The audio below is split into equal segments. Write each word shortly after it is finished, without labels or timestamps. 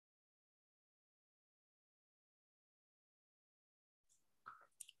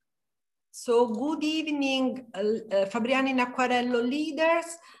So good evening, FabrianoInAcquarello Leaders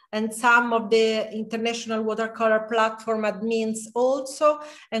and some of the international watercolor platform admins also.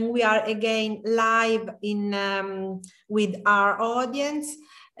 And we are again live in with our audience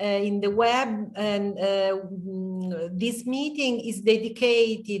in the web. And this meeting is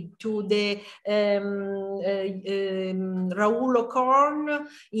dedicated to the Rahul Chakraborty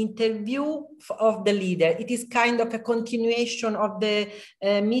interview of the leader. It is kind of a continuation of the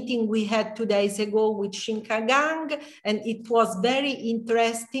meeting we had 2 days ago with Shinka Gang, and it was very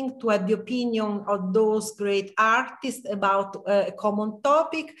interesting to have the opinion of those great artists about a common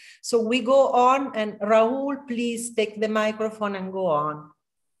topic. So we go on, and Rahul, please take the microphone and go on.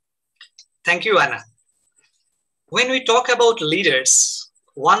 Thank you, Anna. When we talk about leaders,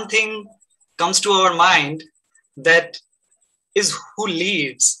 one thing comes to our mind, that is who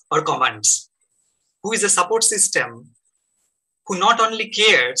leads or commands, who is a support system, who not only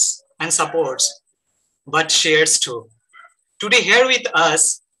cares and supports, but shares too. Today here with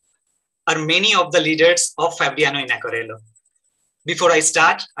us are many of the leaders of FabrianoInAcquarello. Before I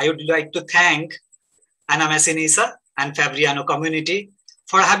start, I would like to thank Anna Messinisa and Fabriano community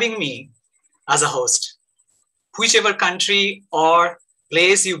for having me as a host. Whichever country or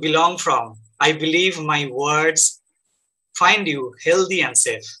place you belong from, I believe my words find you healthy and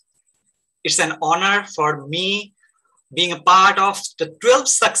safe. It's an honor for me being a part of the 12th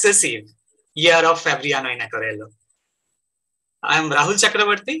successive year of FabrianoInAcquarello. I'm Rahul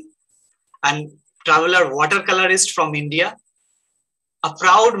Chakraborty, and traveler watercolorist from India, a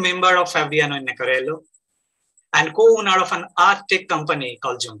proud member of FabrianoInAcquarello, and co-owner of an art tech company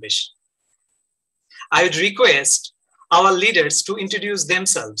called Jumbish. I would request our leaders to introduce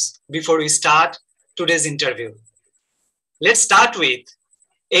themselves before we start today's interview. Let's start with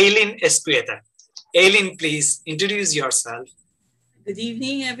Aileen Esqueta. Aileen, please introduce yourself. Good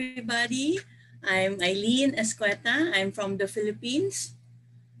evening, everybody. I'm Aileen Esqueta. I'm from the Philippines.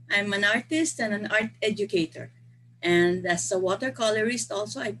 I'm an artist and an art educator. And as a watercolorist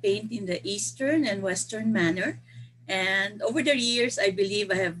also, I paint in the Eastern and Western manner. And over the years, I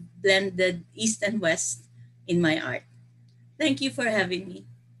believe I have blended East and West in my art. Thank you for having me.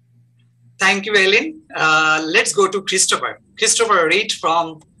 Thank you, Aileen. Let's go to Christopher. Christopher Reed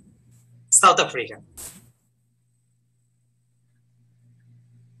from South Africa.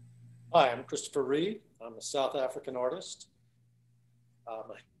 Hi, I'm Christopher Reed. I'm a South African artist.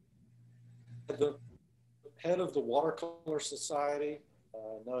 I'm the head of the Watercolor Society,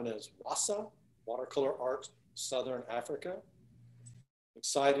 known as WASA, Watercolor Art Southern Africa.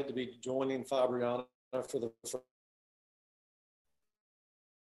 Excited to be joining Fabriano for the first.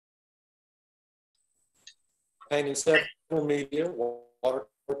 Painting several media, watercolor,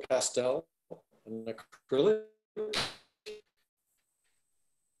 pastel, and acrylic.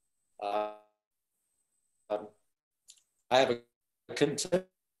 I have a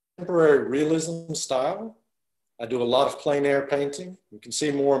contemporary realism style. I do a lot of plein air painting. You can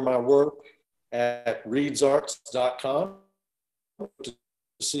see more of my work at reedsarts.com. To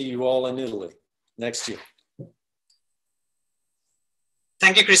see you all in Italy next year.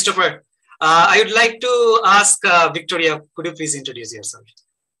 Thank you, Christopher. I would like to ask Victoria, could you please introduce yourself?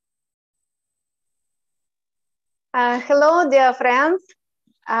 Hello, dear friends.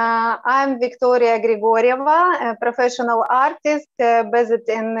 I'm Victoria Grigorieva, a professional artist based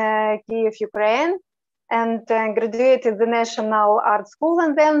in Kyiv, Ukraine, and graduated the National Art School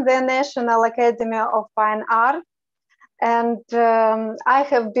and then the National Academy of Fine Art. And I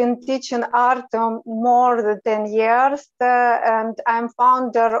have been teaching art more than 10 years, and I'm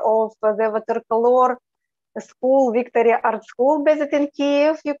founder of the Watercolor School, Victory Art School, based in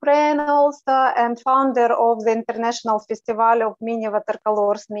Kyiv, Ukraine also, and founder of the International Festival of Mini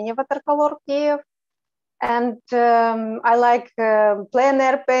Watercolors, Mini Watercolor Kyiv. And I like plein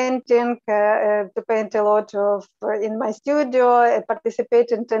air painting, to paint a lot of in my studio, participate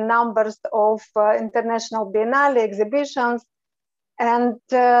in numbers of international biennale exhibitions. And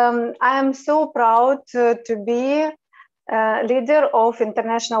I am so proud to be leader of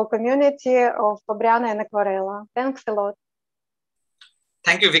international community of FabrianoInAcquarello. Thanks a lot.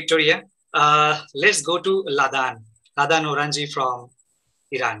 Thank you, Victoria. Let's go to Ladan Oranji from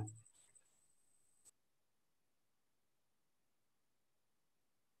Iran.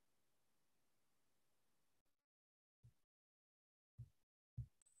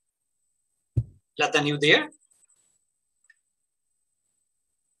 Ladan, you there?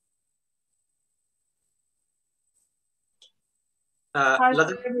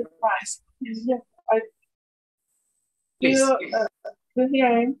 Ladan? Yes, do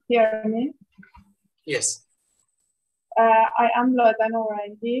you hear me? Yes. I am Ladan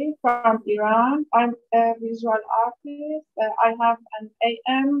Orangi from Iran. I'm a visual artist. I have an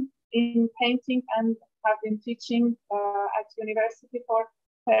AM in painting and have been teaching at university for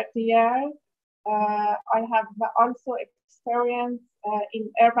 30 years. I have also experience in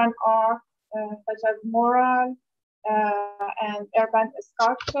urban art, such as mural and urban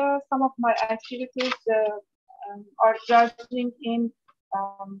sculpture. Some of my activities are judging in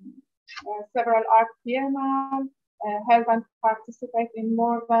several art biennales, help and participate in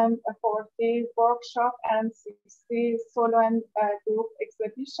more than 40 workshops and 60 solo and group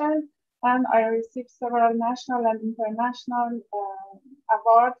exhibitions. And I received several national and international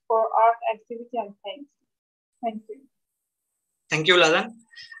awards for art activity and painting. Thank you. Thank you, Ladan.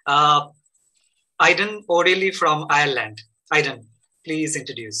 Aidan O'Reilly from Ireland. Aidan, please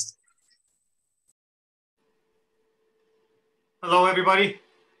introduce. Hello, everybody.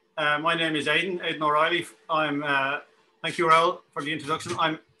 My name is Aidan O'Reilly. Thank you, Rahul, for the introduction.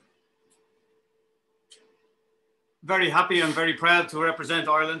 I'm very happy and very proud to represent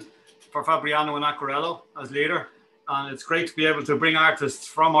Ireland for FabrianoInAcquarello as leader. And it's great to be able to bring artists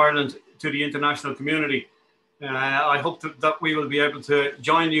from Ireland to the international community. I hope that we will be able to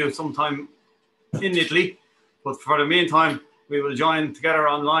join you sometime in Italy. But for the meantime, we will join together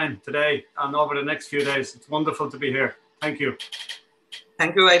online today and over the next few days. It's wonderful to be here. Thank you.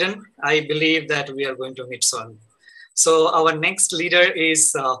 Thank you, Aidan. I believe that we are going to meet soon. So our next leader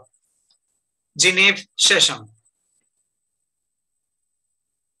is Genevieve Shesham.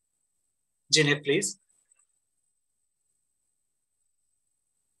 Genevieve, please.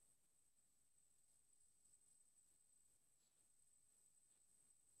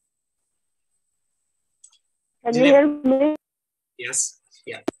 Can you hear me? Yes.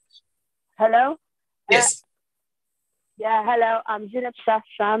 Yeah. Hello? Yes. Yeah, hello. I'm Genevieve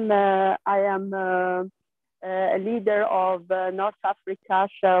Shesham. I am a leader of North Africa,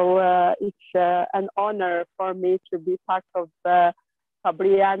 so it's an honor for me to be part of the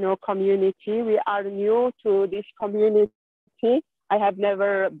Fabriano community. We are new to this community. I have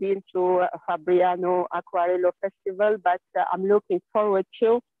never been to a FabrianoInAcquarello Festival, but I'm looking forward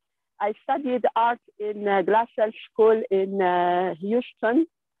to. I studied art in Glacial School in Houston.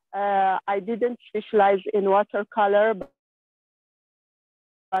 I didn't specialize in watercolor,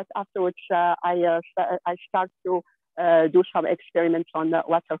 but afterwards I started to do some experiments on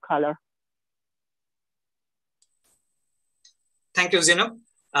watercolor. Thank you, Zeno.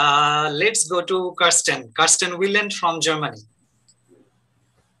 Let's go to Karsten. Karsten Wieland from Germany.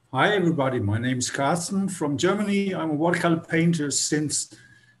 Hi, everybody. My name is Carsten from Germany. I'm a watercolor painter since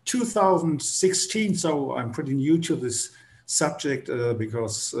 2016, so I'm pretty new to this subject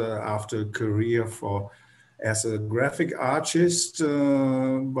because after a career as a graphic artist,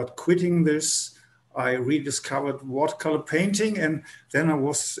 but quitting this, I rediscovered watercolor painting, and then I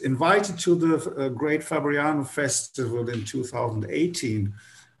was invited to the Great Fabriano Festival in 2018.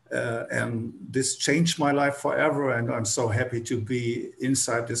 And this changed my life forever, and I'm so happy to be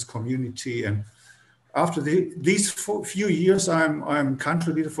inside this community. And after these few years, I'm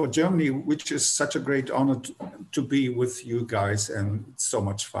country leader for Germany, which is such a great honor to be with you guys, and it's so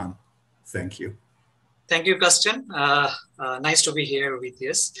much fun. Thank you. Thank you, Karsten. Nice to be here with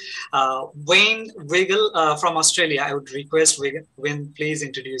us. Wayne Wiggle from Australia. I would request Wayne, please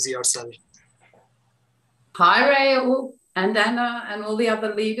introduce yourself. Hi, Rahul and Anna and all the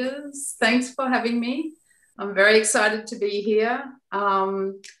other leaders. Thanks for having me. I'm very excited to be here.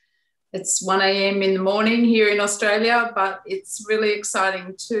 It's 1 a.m. in the morning here in Australia, but it's really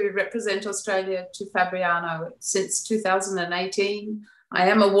exciting to represent Australia to Fabriano. Since 2018, I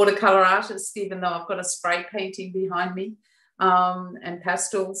am a watercolor artist, even though I've got a spray painting behind me and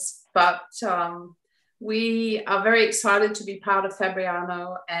pastels. But we are very excited to be part of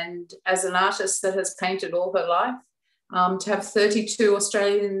Fabriano, and as an artist that has painted all her life, to have 32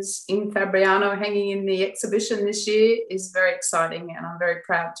 Australians in Fabriano hanging in the exhibition this year is very exciting, and I'm very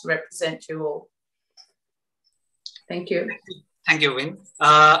proud to represent you all. Thank you. Thank you, Win.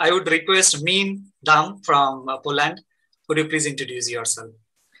 I would request Min Dam from Poland. Could you please introduce yourself?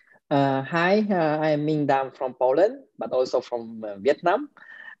 Hi, I'm Minh Dam from Poland, but also from Vietnam.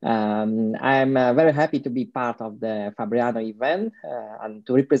 I'm very happy to be part of the Fabriano event and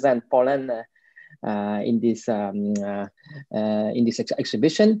to represent Poland in this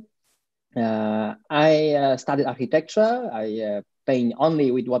exhibition. I studied architecture. I paint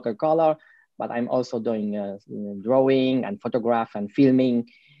only with watercolor, but I'm also doing drawing and photograph and filming,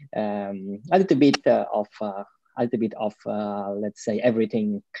 a little bit of let's say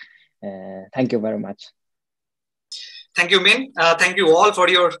everything. Thank you very much. Thank you, Min. Thank you all for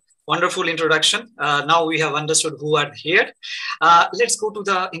your Wonderful introduction. Now we have understood who are here. Let's go to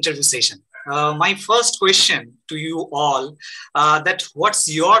the interview session. My first question to you all, that what's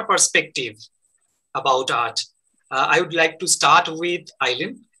your perspective about art? I would like to start with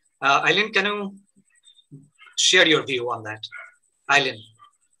Eileen. Eileen, can you share your view on that? Eileen.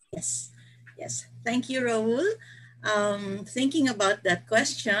 Yes. Thank you, Rahul. Thinking about that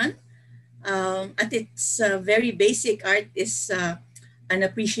question, at its very basic, art is an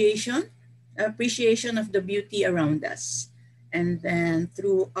appreciation of the beauty around us. And then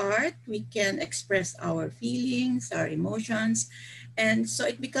through art, we can express our feelings, our emotions. And so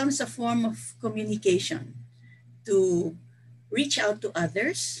it becomes a form of communication to reach out to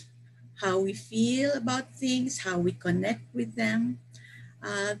others, how we feel about things, how we connect with them.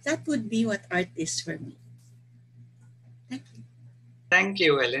 That would be what art is for me. Thank you. Thank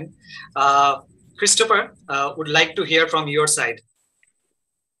you, Ellen. Christopher, would like to hear from your side.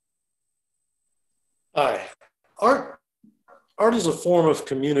 Hi. Art is a form of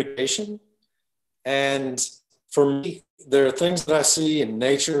communication. And for me, there are things that I see in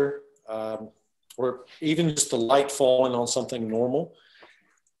nature, or even just the light falling on something normal,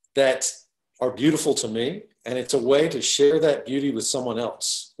 that are beautiful to me. And it's a way to share that beauty with someone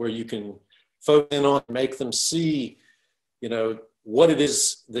else, where you can focus in on, make them see, you know, what it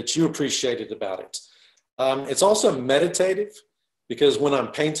is that you appreciated about it. It's also meditative, because when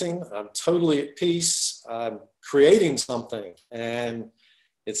I'm painting, I'm totally at peace. I'm creating something, and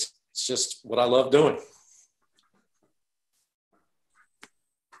it's just what I love doing.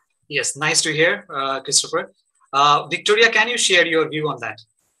 Yes, nice to hear, Christopher. Victoria, can you share your view on that?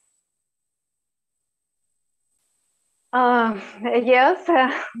 Yes,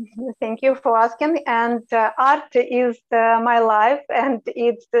 thank you for asking. And art is my life, and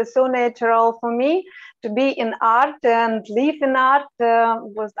it's so natural for me to be in art and live in art.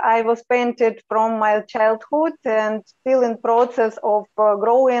 I was painted from my childhood and still in process of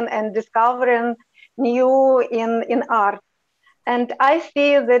growing and discovering new in art. And I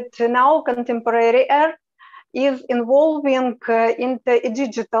see that now contemporary art is evolving into a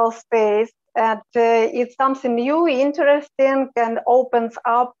digital space. And it's something new, interesting, and opens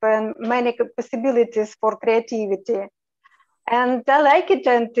up many possibilities for creativity. And I like it,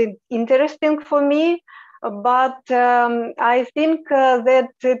 and it's interesting for me. But I think that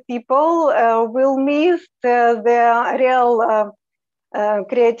people will miss the real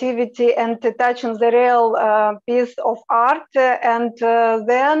creativity and touching the real piece of art, and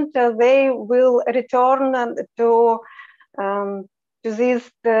then they will return to this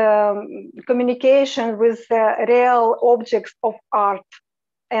communication with real objects of art,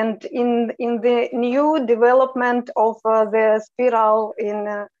 and in the new development of the spiral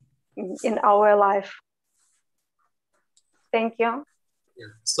in our life. Thank you.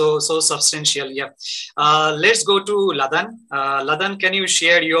 Yeah, so substantial. Yeah. Let's go to Ladan. Ladan, can you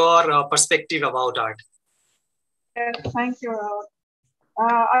share your perspective about art? Thank you, Rahul.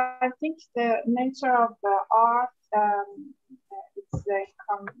 I think the nature of the art, it's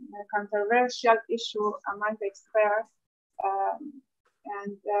a controversial issue among the experts,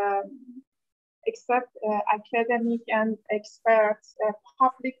 except academic and experts,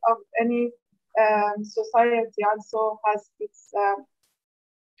 public of any society also has its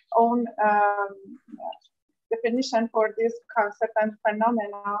own definition for this concept and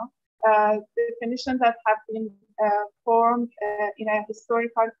phenomena, definitions that have been formed in a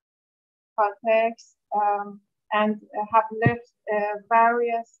historical context and have left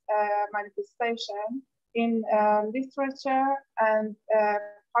various manifestations in literature and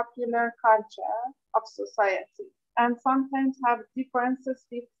popular culture of society, and sometimes have differences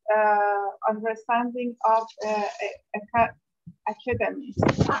with understanding of academics.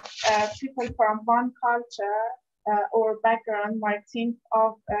 People from one culture or background might think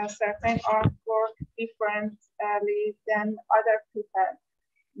of certain artwork differently than other people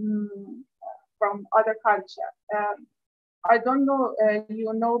from other culture. I don't know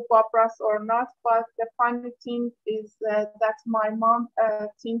you know Bob Ross or not, but the funny thing is that my mom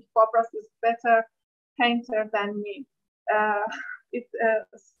thinks Bob Ross is better painter than me.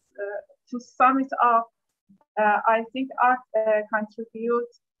 To sum it up, I think art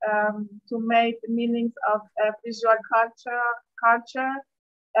contributes to make the meanings of visual culture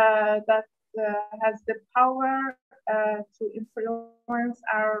that has the power to influence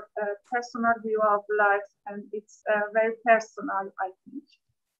our personal view of life, and it's very personal, I think.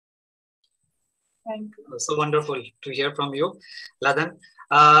 Thank you. So wonderful to hear from you, Ladan.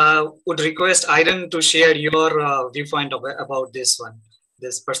 Would request Iron to share your viewpoint about this one,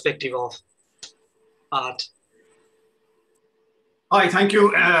 this perspective of art. Hi, thank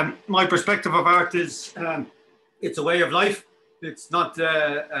you. My perspective of art is it's a way of life. It's not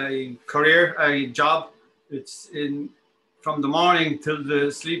a career, a job. It's from the morning till the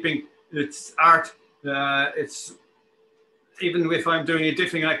sleeping. It's art. It's even if I'm doing a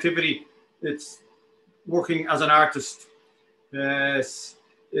different activity, it's working as an artist.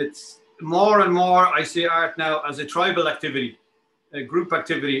 It's more and more I see art now as a tribal activity, a group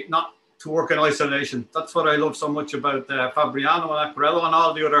activity, not to work in isolation. That's what I love so much about FabrianoInAcquarello and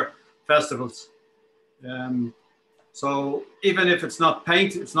all the other festivals. So even if it's not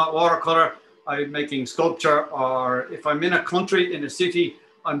paint, it's not watercolor, I'm making sculpture, or if I'm in a country, in a city,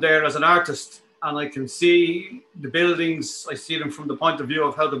 I'm there as an artist and I can see the buildings. I see them from the point of view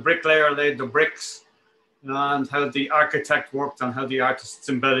of how the bricklayer laid the bricks and how the architect worked and how the artists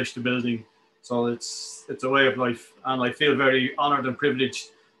embellished the building. So it's a way of life, and I feel very honored and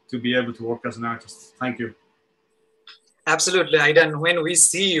privileged to be able to work as an artist. Thank you. Absolutely, Aidan. When we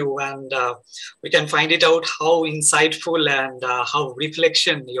see you and we can find it out how insightful and how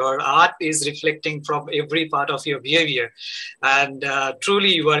reflection, your art is reflecting from every part of your behavior. And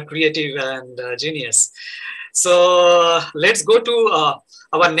truly you are creative and genius. So let's go to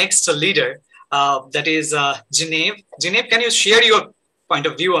our next leader, that is Genevieve. Genevieve, can you share your point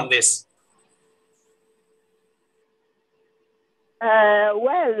of view on this?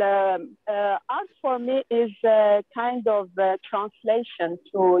 Art for me is a kind of translation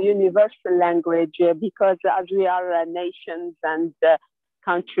to universal language because as we are nations and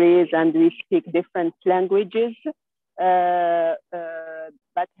countries and we speak different languages,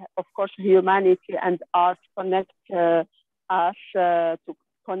 but of course humanity and art connect us to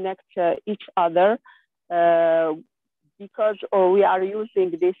connect each other because we are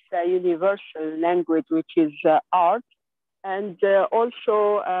using this universal language, which is art. And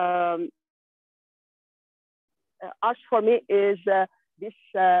also, art for me is this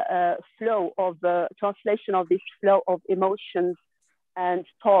flow of translation of this flow of emotions and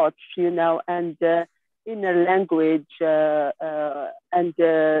thoughts, you know, and inner language, and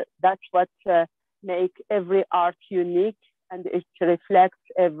that's what makes every art unique, and it reflects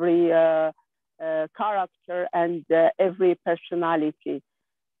every character and every personality.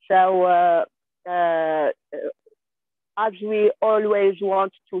 So. As we always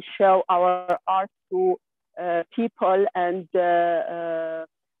want to show our art to people and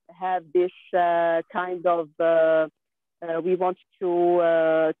have this kind of, we want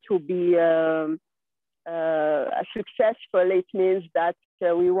to be successful. It means that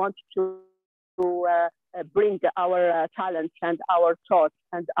we want to bring our talents and our thoughts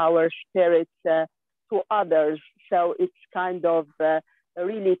and our spirits to others. So it's kind of a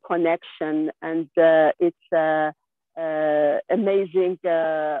really connection, and it's amazing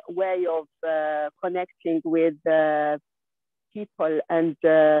way of connecting with people and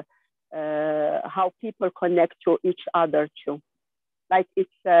how people connect to each other too. Like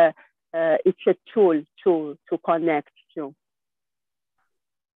it's a tool to connect to.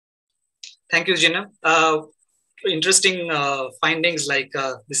 Thank you, Gina. Interesting findings, like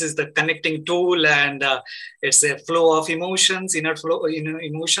this is the connecting tool, and it's a flow of emotions, inner flow,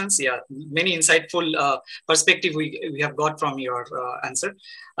 emotions. Yeah, many insightful perspective we have got from your answer.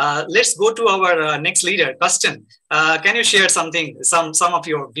 Let's go to our next leader, Karsten. Can you share something, some of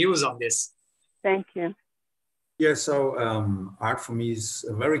your views on this? Thank you. Yeah, so art for me is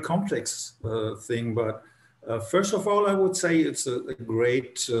a very complex thing, but first of all, I would say it's a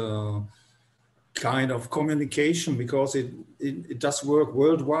great kind of communication, because it does work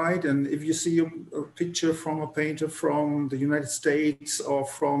worldwide. And if you see a picture from a painter from the United States or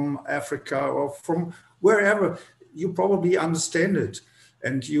from Africa or from wherever, you probably understand it,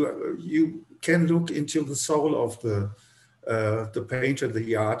 and you can look into the soul of the painter,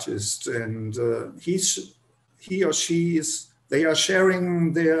 the artist, and he or she they are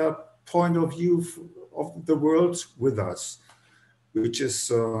sharing their point of view of the world with us, which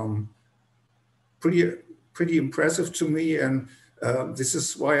is pretty impressive to me. And this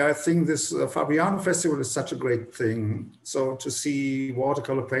is why I think this Fabriano Festival is such a great thing. So to see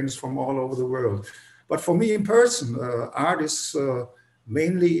watercolor painters from all over the world. But for me in person, art is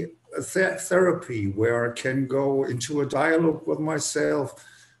mainly a therapy where I can go into a dialogue with myself.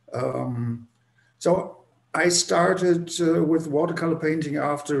 So I started with watercolor painting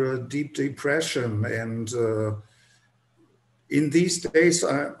after a deep depression. And in these days,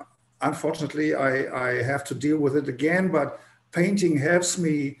 unfortunately, I have to deal with it again, but painting helps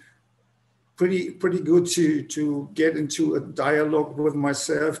me pretty good to get into a dialogue with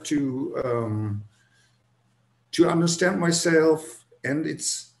myself, to understand myself, and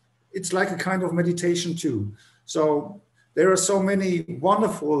it's like a kind of meditation too. So there are so many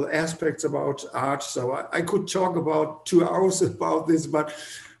wonderful aspects about art. So I could talk about 2 hours about this, but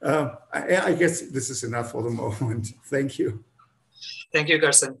I guess this is enough for the moment. Thank you. Thank you,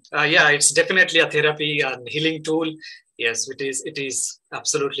 Carson. Yeah, it's definitely a therapy and healing tool. Yes, it is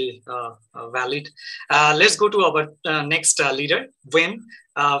absolutely valid. Let's go to our next leader, Wayne.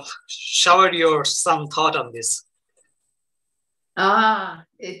 Shower your some thought on this.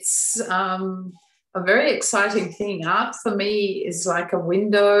 It's a very exciting thing. Art for me is like a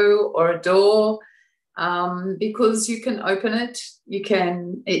window or a door, because you can open it,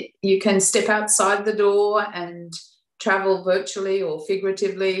 you can step outside the door and travel virtually or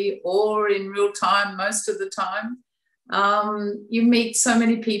figuratively or in real time most of the time. You meet so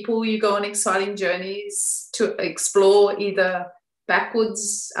many people, you go on exciting journeys to explore either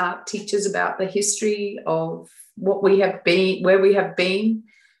backwards, teaches about the history of what we have been, where we have been,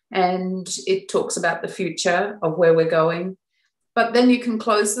 and it talks about the future of where we're going. But then you can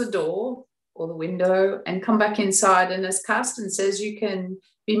close the door or the window and come back inside. And as Carsten says, you can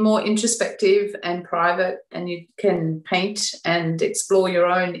be more introspective and private, and you can paint and explore your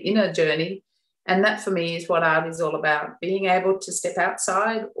own inner journey. And that for me is what art is all about, being able to step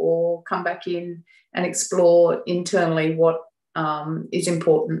outside or come back in and explore internally what is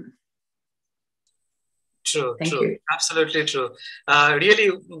important. True, Thank true, you. absolutely true.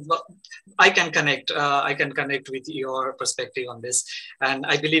 Really, I can connect. I can connect with your perspective on this, and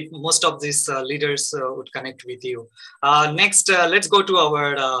I believe most of these leaders would connect with you. Next, let's go to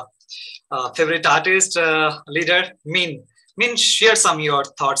our favorite artist leader, Min. Min, share some of your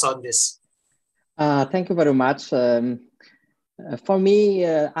thoughts on this. Thank you very much. For me,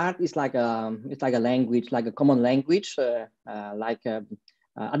 art is like a language, like a common language.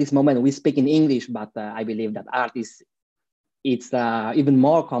 At this moment, we speak in English, but I believe that art is even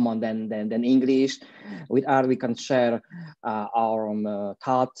more common than English. With art, we can share our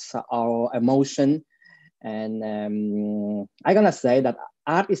thoughts, our emotion, and I'm gonna say that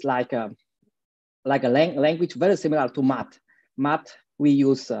art is like a language very similar to math. Math, we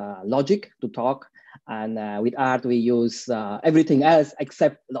use logic to talk, and with art, we use everything else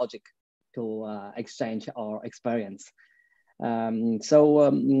except logic to exchange our experience.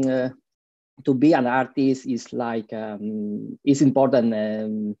 To be an artist is like it's important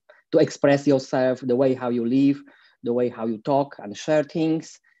to express yourself, the way how you live, the way how you talk and share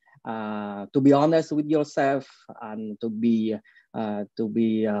things, to be honest with yourself, and to be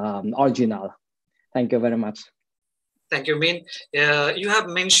original. Thank you very much. Thank you, Min. You have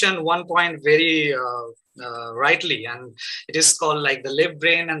mentioned one point very rightly, and it is called like the left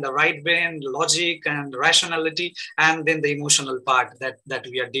brain and the right brain, logic and rationality, and then the emotional part that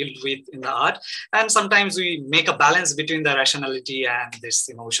we are dealt with in the art. And sometimes we make a balance between the rationality and this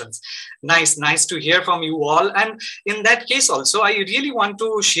emotions. Nice to hear from you all. And in that case also, I really want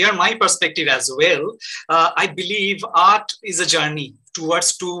to share my perspective as well. I believe art is a journey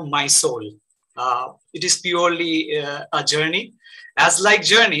towards to my soul. It is purely a journey. As like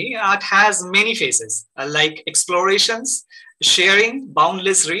journey, art has many phases, like explorations, sharing,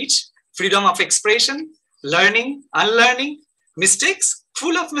 boundless reach, freedom of expression, learning, unlearning, mistakes,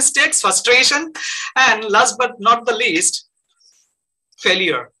 full of mistakes, frustration, and last but not the least,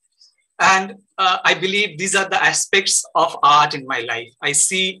 failure. And I believe these are the aspects of art in my life. I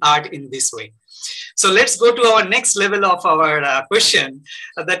see art in this way. So let's go to our next level of our question.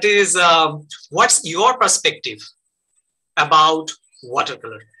 That is, what's your perspective about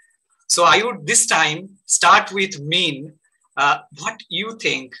watercolor? So I would this time start with Min. What you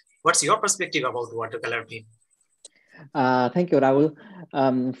think? What's your perspective about watercolor, Min? Thank you, Rahul.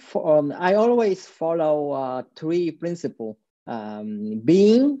 I always follow 3 principles: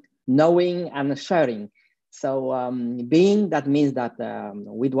 being, knowing, and sharing. So being, that means that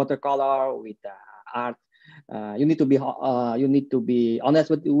with watercolor, with art, you need to be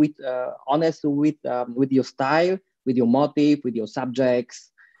honest with your style, with your motive, with your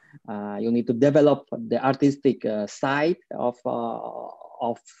subjects. You need to develop the artistic side of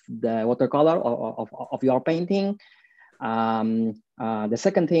the watercolor of your painting. The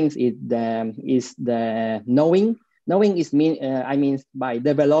second thing is the knowing. Knowing is means by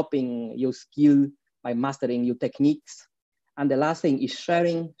developing your skill, by mastering your techniques. And the last thing is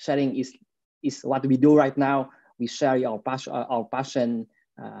sharing. Sharing is what we do right now. We share our passion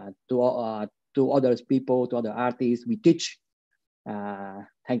to other people, to other artists. We teach.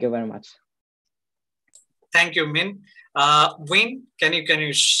 Thank you very much. Thank you, Min. Wayne, can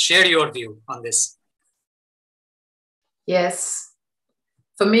you share your view on this? Yes.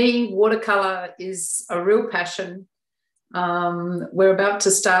 For me, watercolor is a real passion. We're about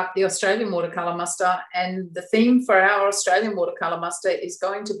to start the Australian watercolour muster, and the theme for our Australian watercolour muster is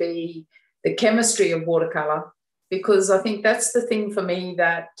going to be the chemistry of watercolour, because I think that's the thing for me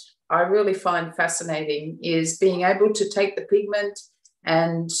that I really find fascinating, is being able to take the pigment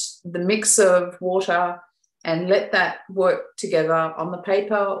and the mix of water and let that work together on the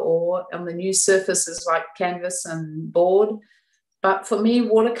paper or on the new surfaces like canvas and board. But for me,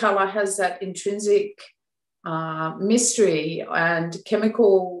 watercolour has that intrinsic mystery and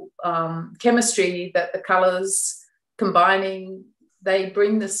chemistry that the colours combining, they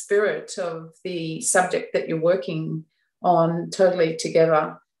bring the spirit of the subject that you're working on totally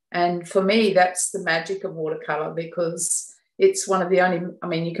together. And for me, that's the magic of watercolour, because it's one of the only, I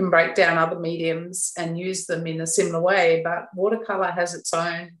mean, you can break down other mediums and use them in a similar way, but watercolour has its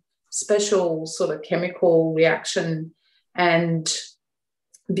own special sort of chemical reaction and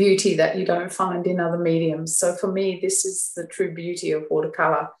beauty that you don't find in other mediums. So for me, this is the true beauty of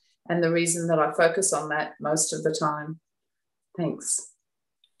watercolour and the reason that I focus on that most of the time. Thanks.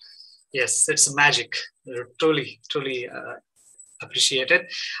 Yes, it's magic. Truly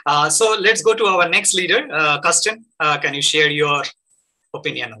appreciated. So let's go to our next leader, Karsten. Can you share your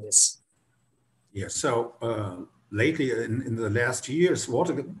opinion on this? Yeah, so lately in the last years,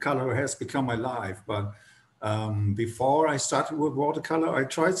 watercolor has become my life. But before I started with watercolor, I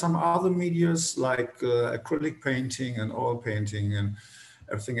tried some other medias like acrylic painting and oil painting and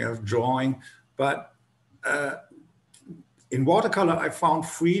everything else, drawing. But in watercolor, I found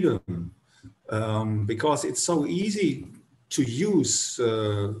freedom because it's so easy to use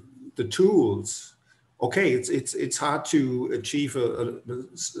the tools. Okay, it's hard to achieve a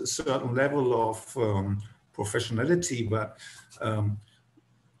certain level of professionality, but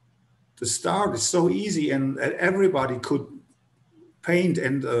the start is so easy, and everybody could paint.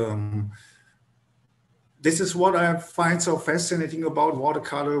 And this is what I find so fascinating about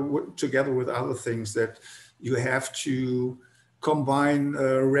watercolor, together with other things, that you have to combine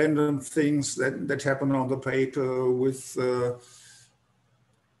random things that happen on the paper with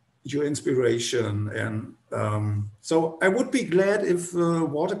your inspiration. And so I would be glad if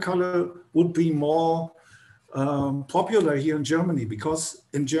watercolor would be more popular here in Germany, because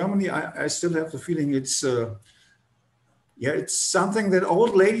in Germany I still have the feeling it's it's something that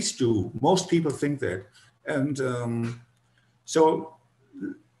old ladies do. Most people think that. And so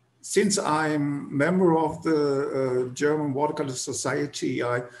since I'm member of the German Watercolor Society,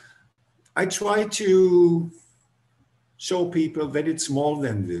 I try to show people that it's more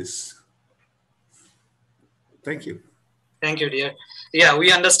than this. Thank you. Thank you, dear. Yeah,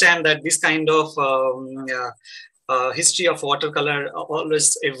 we understand that this kind of history of watercolor,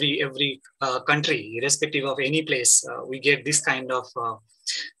 always every country, irrespective of any place, we get this kind of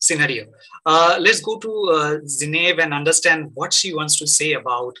scenario. Let's go to Zinev and understand what she wants to say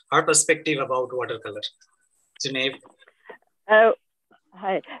about her perspective about watercolor. Zinev.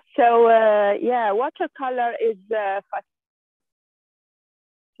 Hi. So yeah, watercolor is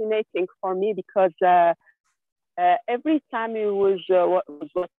fascinating for me because every time you use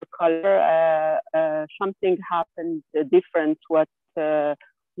watercolor, something happened different what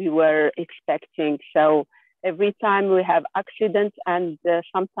we were expecting. So every time we have accidents, and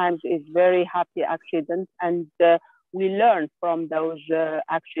sometimes it's very happy accidents, and we learn from those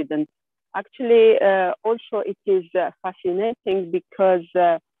accidents. Actually, also it is fascinating because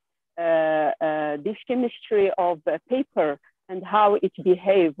this chemistry of paper and how it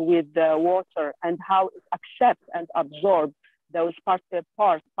behaves with water and how it accepts and absorbs those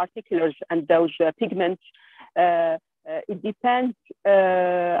particulars and those pigments. It depends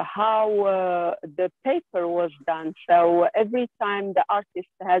how the paper was done. So every time the artist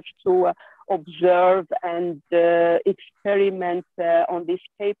has to observe and experiment on this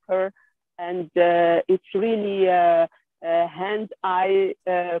paper, and it's really hand-eye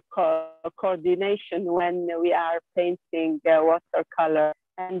coordination when we are painting watercolor.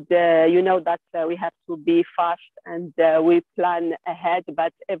 And you know that we have to be fast and we plan ahead,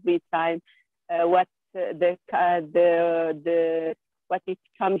 but every time what it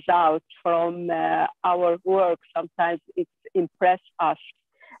comes out from our work, sometimes it impresses us.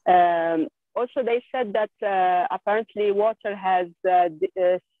 Also, they said that apparently water has 7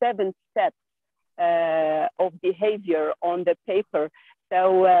 steps of behavior on the paper.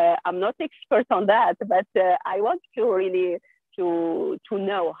 So I'm not expert on that, but I want to really to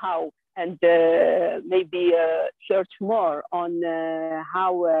know how, and maybe search more on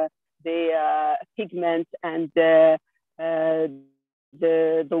how the pigment and the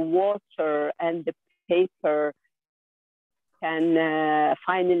water and the paper can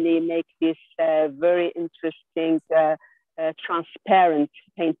finally make this very interesting transparent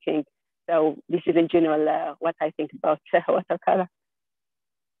painting. So this is in general what I think about watercolor.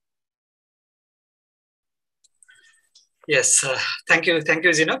 Yes, thank you,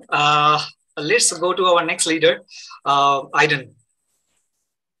 Zainab. Let's go to our next leader, Aiden.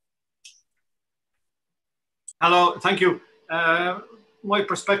 Hello, thank you. My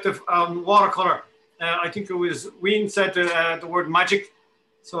perspective on watercolor, I think it was Ween said the word magic.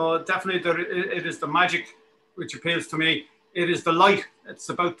 So definitely it is the magic which appeals to me. It is the light. It's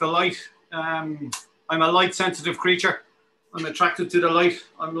about the light. I'm a light sensitive creature. I'm attracted to the light.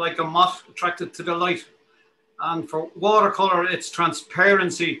 I'm like a moth attracted to the light. And for watercolor, its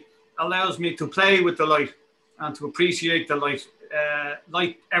transparency allows me to play with the light and to appreciate the light.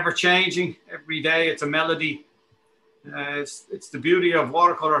 Light ever changing every day. It's a melody. It's the beauty of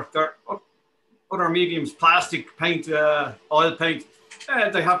watercolor. There are other mediums, plastic paint, oil paint.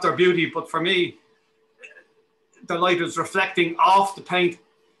 They have their beauty, but for me, the light is reflecting off the paint,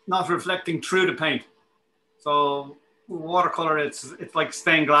 not reflecting through the paint. So watercolor, it's like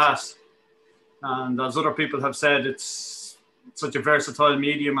stained glass. And as other people have said, it's such a versatile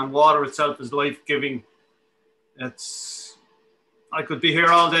medium, and water itself is life-giving. I could be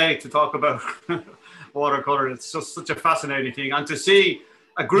here all day to talk about watercolor. It's just such a fascinating thing. And to see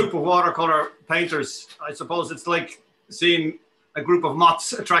a group of watercolor painters, I suppose it's like seeing a group of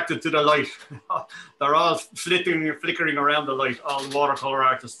moths attracted to the light. They're all flickering around the light, all watercolor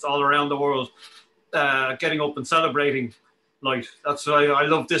artists all around the world, getting up and celebrating light. That's why I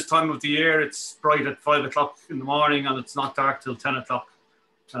love this time of the year. It's bright at 5 o'clock in the morning and it's not dark till 10 o'clock.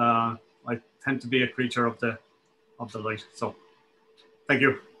 I tend to be a creature of the light. So thank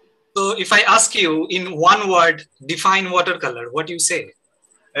you. So if I ask you in one word, define watercolor, what do you say?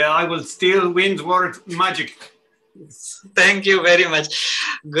 I will steal Ween's word, magic. Thank you very much.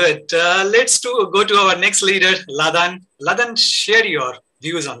 Good. Let's go to our next leader, Ladan. Ladan, share your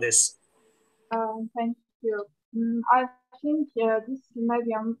views on this. Thank you. I think this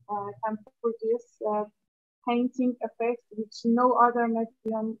medium can produce painting effects which no other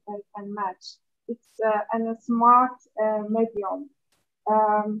medium can match. It's a smart medium.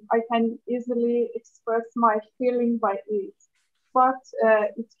 I can easily express my feeling by it, but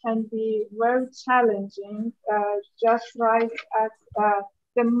it can be very challenging just right at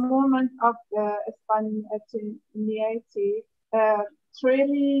the moment of spontaneity.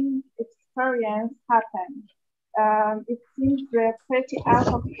 Thrilling experience happened. It seems pretty out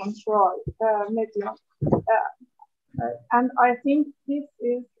of control medium. And I think this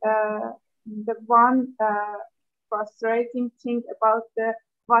is the one frustrating thing about the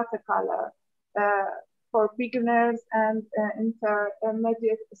watercolor for beginners and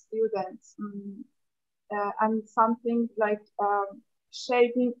intermediate students. And something like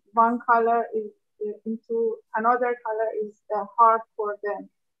shaping one color into another color is hard for them.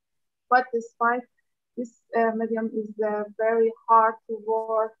 But despite this medium is very hard to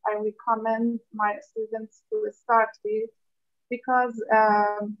work, I recommend my students to start with because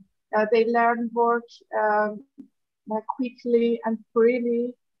they learn work quickly and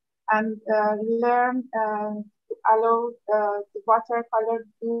freely, and learn to allow the watercolor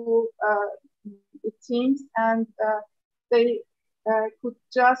do things, and they could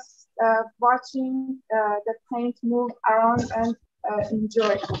just watching the paint move around and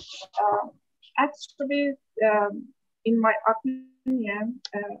enjoy. Actually, in my opinion,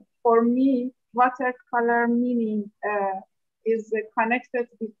 for me, watercolor meaning is connected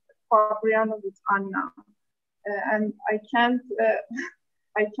with Fabriano with Anna, and I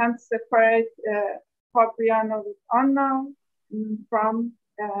can't separate Fabriano with Anna from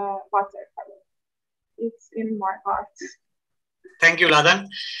watercolor. It's in my heart. Thank you, Ladan.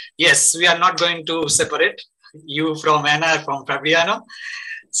 Yes, we are not going to separate you from Anna, from Fabriano.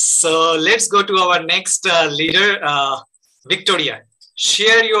 So let's go to our next leader, Victoria.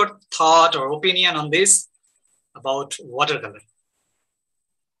 Share your thought or opinion on this about watercolor.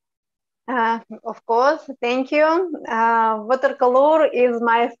 Of course, thank you. Watercolor is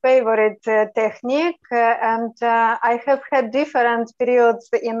my favorite technique, and I have had different periods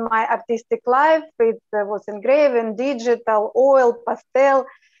in my artistic life. It was engraving, digital, oil, pastel,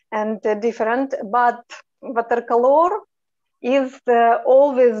 and different. But watercolor is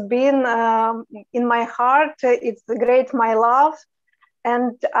always been in my heart. It's great, my love,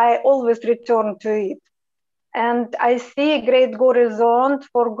 and I always return to it. And I see a great horizon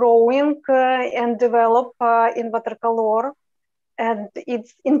for growing and develop in watercolor. And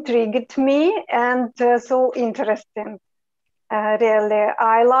it's intrigued me and so interesting. Really,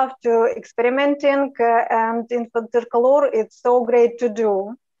 I love to experimenting and in watercolor, it's so great to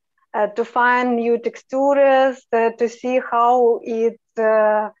do. to find new textures, to see how it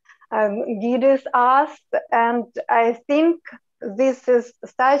guides us. And I think this is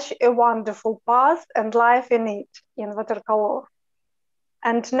such a wonderful path and life in it, in watercolor.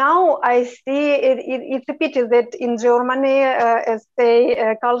 And now I see it's a pity that in Germany, as say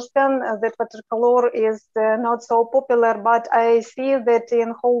Carlsen, that watercolor is not so popular, but I see that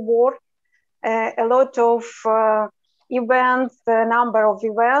in whole world, a lot of events, number of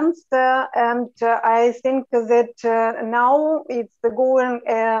events, and I think that now it's going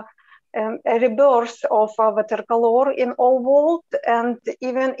a rebirth of watercolor in all world, and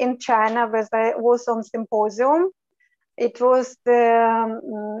even in China, where I was on symposium. It was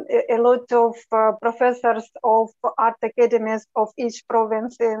a lot of professors of art academies of each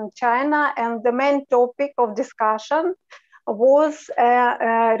province in China, and the main topic of discussion was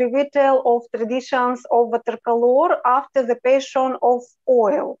a revival of traditions of watercolor after the passion of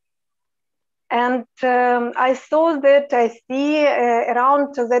oil. And I saw that, I see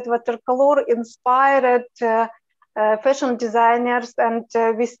around that watercolor inspired fashion designers, and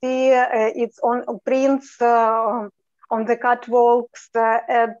we see its on prints on the catwalks.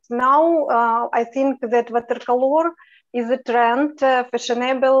 And now I think that watercolor is a trend,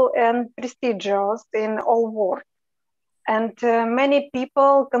 fashionable and prestigious in all world. And many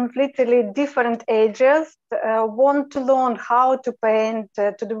people, completely different ages, want to learn how to paint,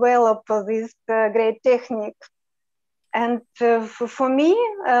 to develop this great technique. And for me,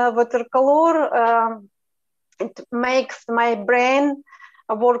 watercolor, it makes my brain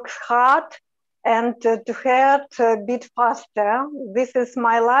work hard and to heart beat faster. This is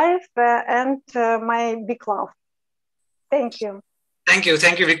my life and my big love. Thank you. Thank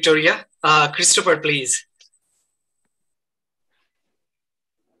you, Victoria. Christopher, please.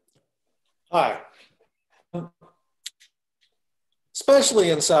 Hi.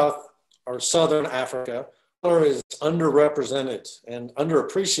 Especially in South or Southern Africa, color is underrepresented and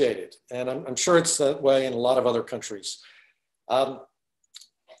underappreciated. And I'm sure it's that way in a lot of other countries. A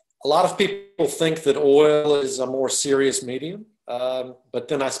lot of people think that oil is a more serious medium, but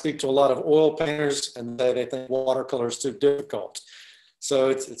then I speak to a lot of oil painters and they think watercolor is too difficult. So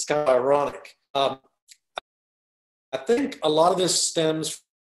it's kind of ironic. I think a lot of this stems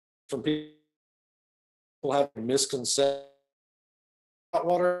from people having misconceptions about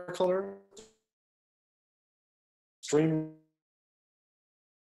watercolor. Extremely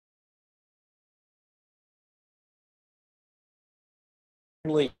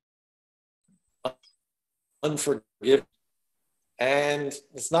unforgiving, and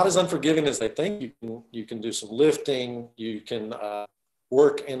it's not as unforgiving as they think. You can do some lifting. You can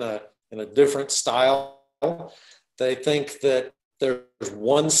work in a different style. They think that there's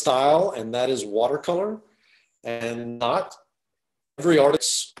one style, and that is watercolor, and not every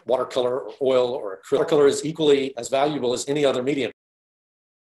artist's watercolor or oil or acrylic. Watercolor is equally as valuable as any other medium.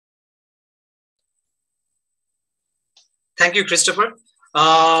 Thank you, Christopher.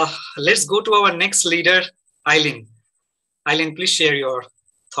 Let's go to our next leader, Eileen. Eileen, please share your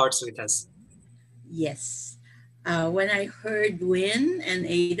thoughts with us. Yes. When I heard Win and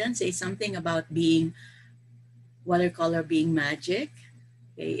Aidan say something about watercolor being magic,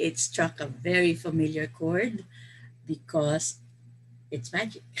 it struck a very familiar chord because it's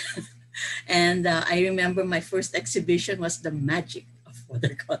magic. And I remember my first exhibition was the magic of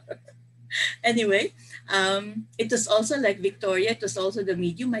watercolor. Anyway, it was also like Victoria, it was also the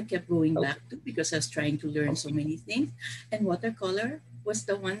medium I kept going back to because I was trying to learn so many things. And watercolor was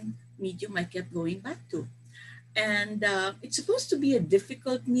the one medium I kept going back to. And it's supposed to be a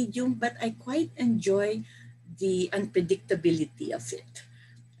difficult medium, but I quite enjoy the unpredictability of it.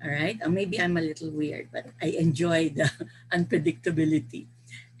 All right. Maybe I'm a little weird, but I enjoy the unpredictability.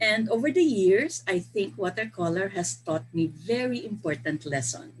 And over the years, I think watercolor has taught me very important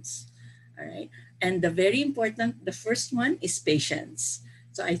lessons. All right. And the first one is patience.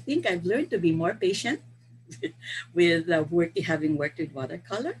 So I think I've learned to be more patient with having worked with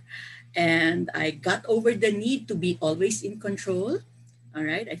watercolor. And I got over the need to be always in control. All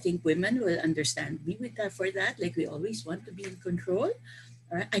right. I think women will understand me for that. Like we always want to be in control.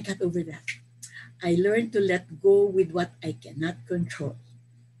 All right. I got over that. I learned to let go with what I cannot control.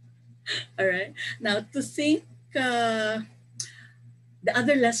 All right. Now to think, the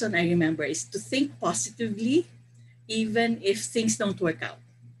other lesson I remember is to think positively, even if things don't work out.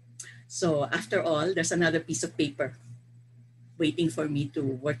 So after all, there's another piece of paper waiting for me to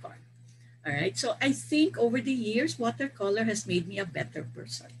work on. All right. So I think over the years, watercolor has made me a better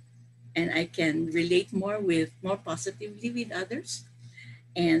person. And I can relate more positively with others.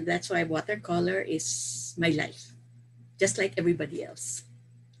 And that's why watercolor is my life, just like everybody else.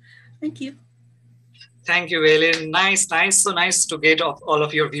 Thank you. Thank you, Ellen. Nice. So nice to get all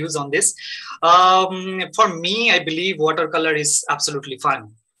of your views on this. For me, I believe watercolor is absolutely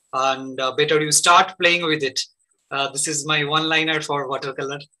fun, and better you start playing with it. This is my one-liner for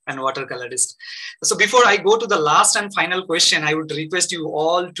watercolor and watercolorist. So before I go to the last and final question, I would request you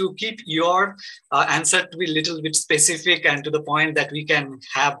all to keep your answer to be a little bit specific and to the point, that we can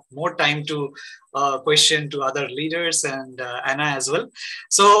have more time to question to other leaders and Anna as well.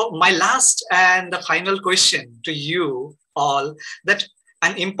 So my last and the final question to you all, that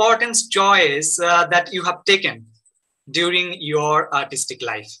an important choice that you have taken during your artistic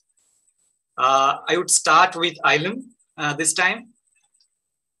life. I would start with Ailum this time.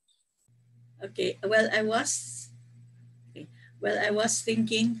 Okay. Well, I was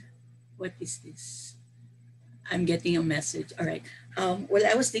thinking, what is this? I'm getting a message. All right. Well,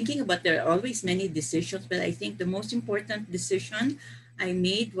 I was thinking about, there are always many decisions, but I think the most important decision I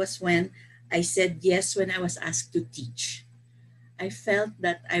made was when I said yes when I was asked to teach. I felt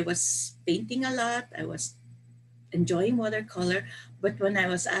that I was painting a lot. I was enjoying watercolor, but when I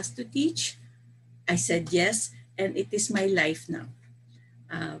was asked to teach, I said yes, and it is my life now.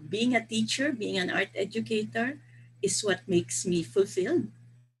 Being a teacher, being an art educator is what makes me fulfilled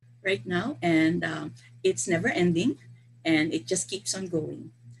right now, and it's never ending, and it just keeps on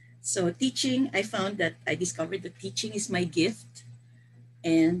going. So teaching, I found that I discovered that teaching is my gift,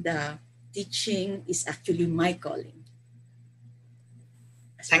 and teaching is actually my calling.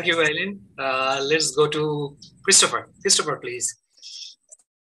 Thank you, Ellen. Let's go to Christopher. Christopher, please.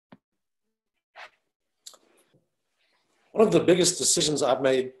 One of the biggest decisions I've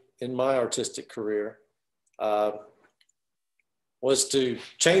made in my artistic career was to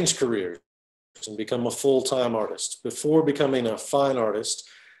change careers and become a full-time artist. Before becoming a fine artist,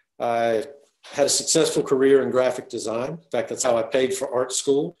 I had a successful career in graphic design. In fact, that's how I paid for art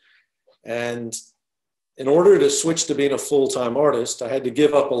school. And in order to switch to being a full-time artist, I had to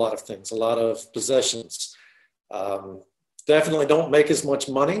give up a lot of things, a lot of possessions. Definitely don't make as much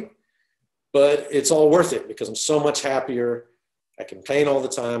money, but it's all worth it because I'm so much happier. I can paint all the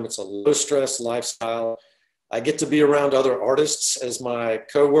time. It's a low-stress lifestyle. I get to be around other artists as my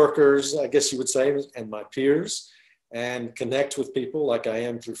co-workers, I guess you would say, and my peers, and connect with people like I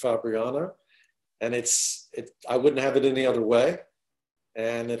am through Fabriano. And I wouldn't have it any other way.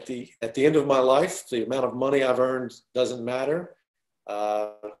 And at the end of my life, the amount of money I've earned doesn't matter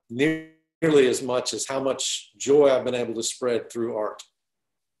nearly as much as how much joy I've been able to spread through art.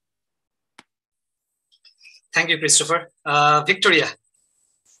 Thank you, Christopher. Victoria,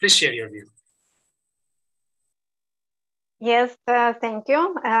 please share your view. Yes, thank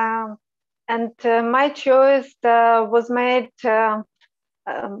you. And my choice was made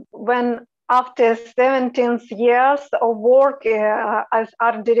when, after 17 years of work as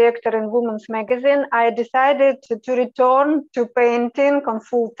art director in Women's Magazine, I decided to return to painting on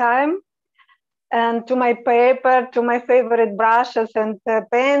full time, and to my paper, to my favorite brushes and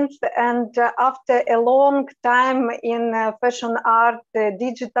paints. And after a long time in fashion art,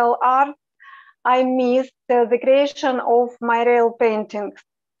 digital art, I missed the creation of my real paintings.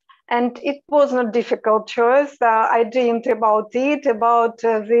 And it was not a difficult choice. I dreamed about it, about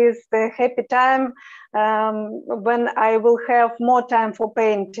this happy time when I will have more time for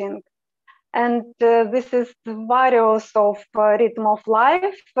painting. And this is various of rhythm of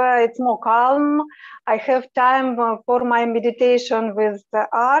life. It's more calm. I have time for my meditation with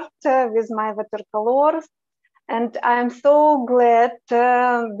art, with my watercolors. And I'm so glad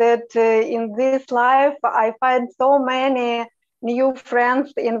that in this life, I find so many new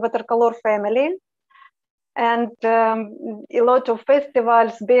friends in watercolor family. And a lot of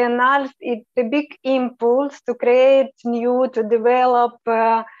festivals, biennales, it's a big impulse to create new, to develop,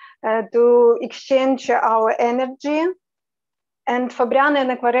 to exchange our energy. And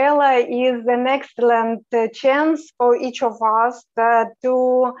FabrianoInAcquarello is an excellent chance for each of us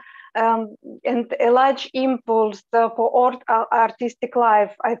to and a large impulse for artistic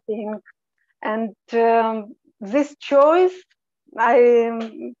life, I think. And this choice,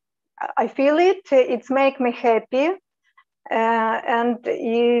 I feel it. It's make me happy. And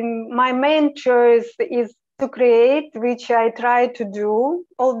my main choice is to create, which I try to do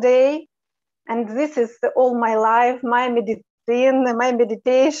all day. And this is all my life, my medicine, my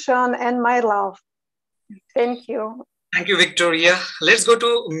meditation, and my love. Thank you. Thank you, Victoria. Let's go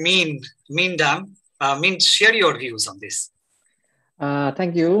to Mean Dam. Mean, share your views on this.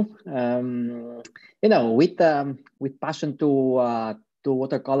 Thank you. You know, with passion to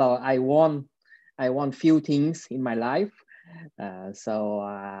watercolor, I want few things in my life. So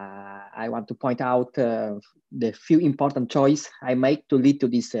I want to point out the few important choices I make to lead to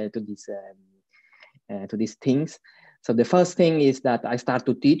these things. So the first thing is that I start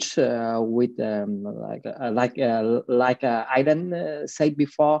to teach with Aiden said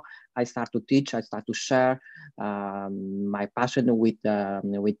before. I start to teach. I start to share my passion with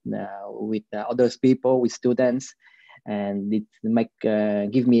other people, with students, and it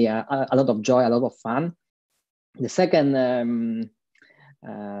give me a lot of joy, a lot of fun. The second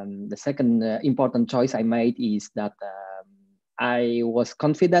important choice I made is that I was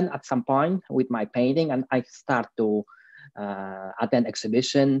confident at some point with my painting, and I start to attend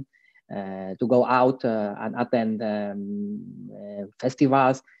exhibition, to go out and attend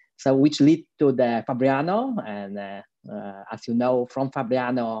festivals. So which lead to the Fabriano, and as you know, from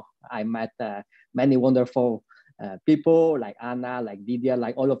Fabriano, I met many wonderful people like Anna, like Didier,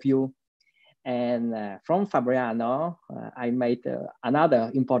 like all of you. And from Fabriano, I made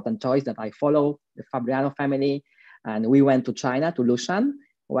another important choice that I follow the Fabriano family, and we went to China, to Lushan,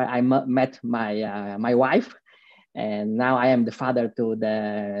 where I met my wife, and now I am the father to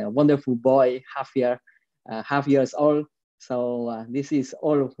the wonderful boy, half years old. So this is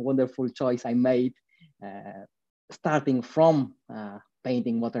all wonderful choice I made, starting from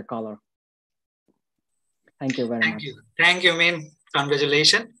painting watercolor. Thank you very much. Thank you, Min.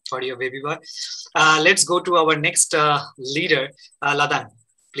 Congratulations for your baby boy. Let's go to our next leader, Ladan,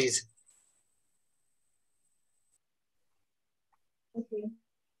 please. Okay.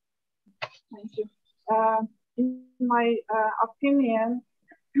 Thank you. In my opinion,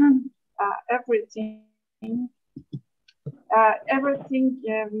 everything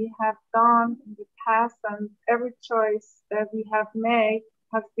we have done in the past and every choice that we have made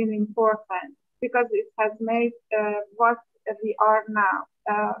has been important because it has made what we are now.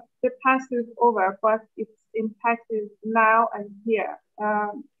 The past is over, but its impact is now and here.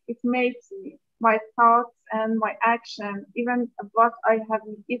 It makes me, my thoughts and my action, even what I have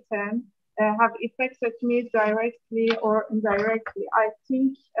eaten, have affected me directly or indirectly. I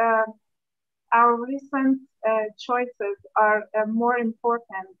think our recent choices are more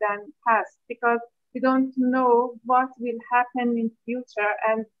important than past because we don't know what will happen in future,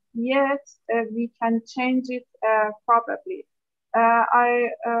 and yet we can change it probably. I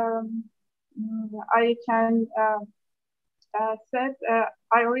can said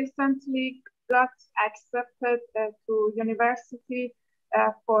I recently got accepted to university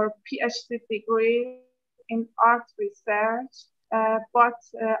for PhD degree in art research, but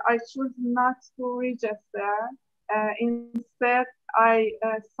I choose not to register. Instead, I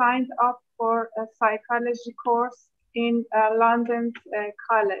signed up for a psychology course in London's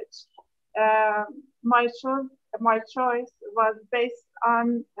college. My choice was based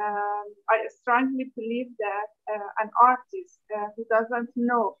on, I strongly believe that an artist who doesn't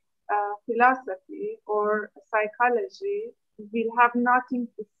know philosophy or psychology will have nothing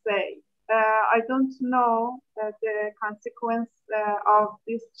to say. I don't know the consequence of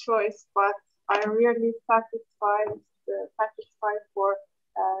this choice, but I'm really satisfied for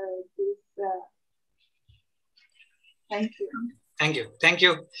this. Thank you. Thank you. Thank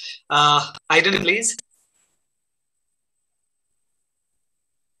you. Aiden, please.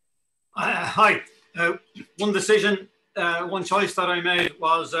 Hi. One decision, one choice that I made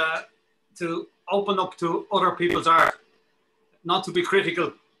was to open up to other people's art, not to be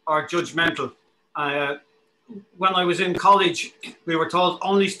critical or judgmental. When I was in college, we were told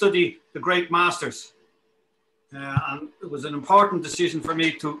only study the great masters. And it was an important decision for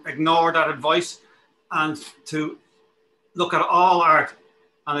me to ignore that advice and to look at all art.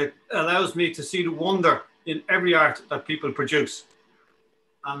 And it allows me to see the wonder in every art that people produce.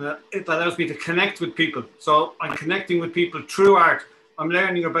 And it allows me to connect with people. So I'm connecting with people through art. I'm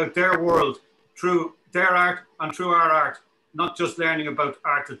learning about their world through their art and through our art, not just learning about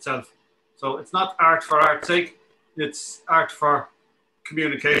art itself. So it's not art for art's sake, it's art for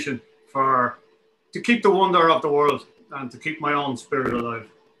communication, to keep the wonder of the world and to keep my own spirit alive.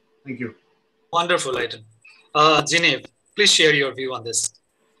 Thank you. Wonderful, Aiden. Zinev, please share your view on this.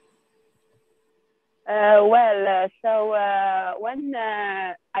 When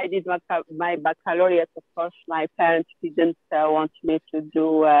I did my baccalaureate, of course, my parents didn't want me to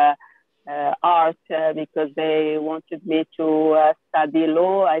do art because they wanted me to study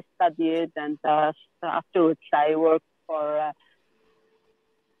law. I studied, and afterwards I worked for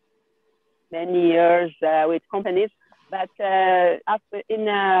many years with companies. But after in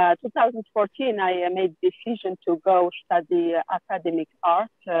 2014, I made decision to go study academic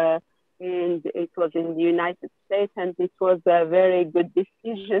art. And it was in the United States, and it was a very good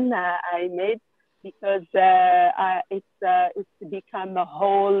decision I made because it's become a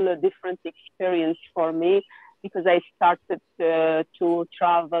whole different experience for me, because I started to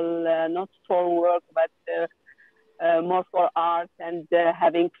travel not for work but more for art and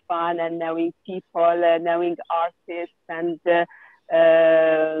having fun and knowing people, knowing artists, and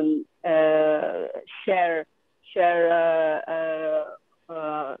share.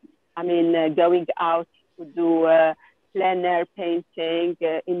 I mean, going out to do plein air painting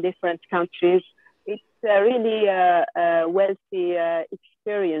in different countries. It's really a wealthy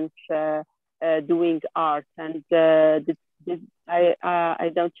experience doing art, and I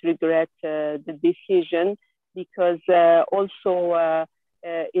don't regret the decision, because also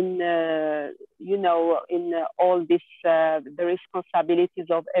in all this the responsibilities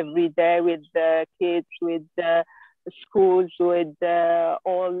of every day with the kids, with the schools, with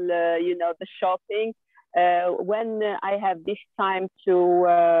all the shopping. When I have this time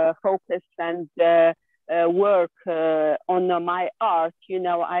to focus and work on my art,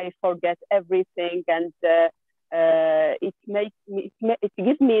 I forget everything, and it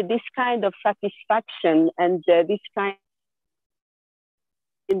gives me this kind of satisfaction and this kind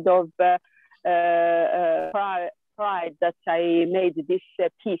of pride that I made this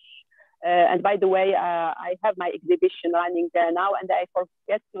piece. And by the way, I have my exhibition running there now, and I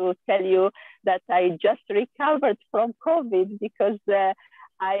forget to tell you that I just recovered from COVID, because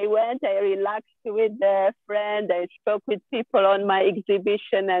I relaxed with a friend, I spoke with people on my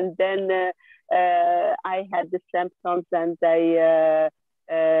exhibition, and then I had the symptoms, and I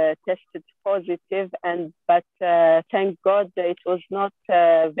tested positive, but thank God it was not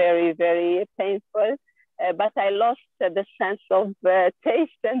very, very painful. But I lost the sense of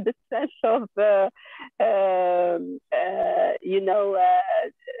taste and the sense of,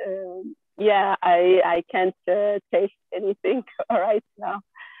 I can't taste anything right now.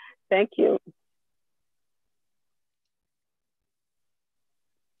 Thank you.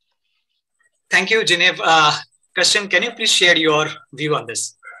 Thank you, Genevieve. Christian, can you please share your view on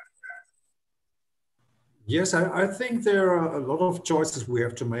this? Yes, I think there are a lot of choices we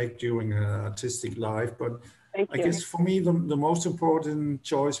have to make during an artistic life, but I guess for me the most important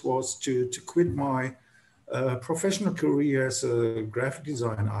choice was to quit my professional career as a graphic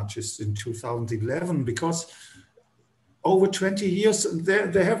design artist in 2011, because over 20 years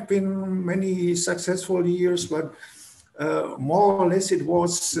there have been many successful years, but more or less it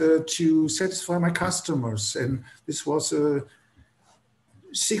was to satisfy my customers, and this was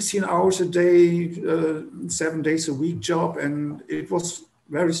 16 hours a day, 7 days a week job, and it was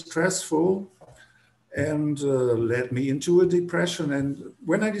very stressful and led me into a depression. And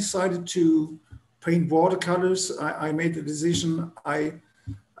when I decided to paint watercolors, I made the decision I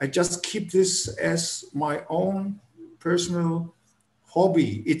just keep this as my own personal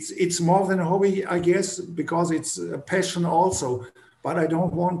hobby. It's more than a hobby, I guess, because it's a passion also, but I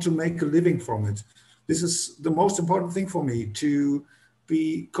don't want to make a living from it. This is the most important thing for me, to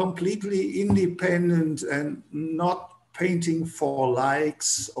be completely independent and not painting for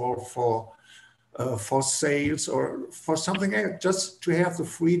likes or for sales or for something else, just to have the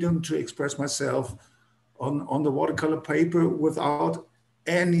freedom to express myself on the watercolor paper without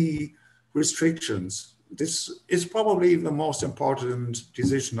any restrictions. This is probably the most important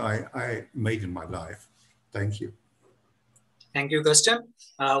decision I made in my life. Thank you. Thank you, Christian.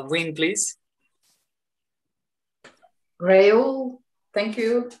 Wayne, please. Rahul, thank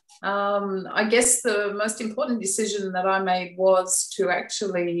you. I guess the most important decision that I made was to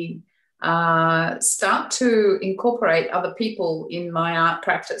actually start to incorporate other people in my art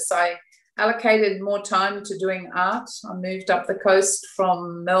practice. I allocated more time to doing art. I moved up the coast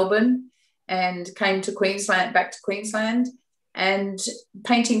from Melbourne and came to Queensland, back to Queensland, and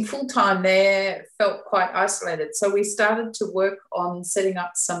painting full-time there felt quite isolated. So we started to work on setting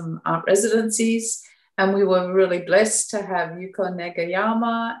up some art residencies, and we were really blessed to have Yuko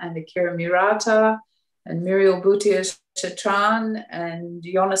Negayama and Akira Murata and Muriel Bhutia-Chatran and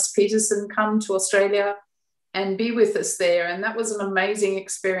Jonas Peterson come to Australia and be with us there. And that was an amazing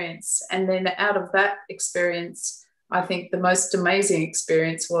experience. And then out of that experience, I think the most amazing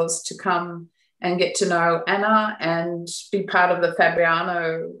experience was to come and get to know Anna and be part of the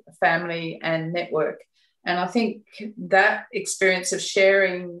Fabriano family and network. And I think that experience of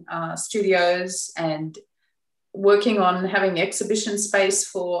sharing studios and working on having exhibition space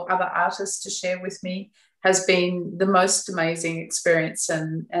for other artists to share with me has been the most amazing experience.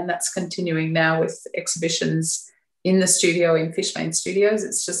 And that's continuing now with exhibitions in the studio, in Fishlane Studios.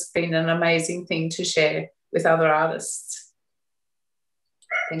 It's just been an amazing thing to share with other artists.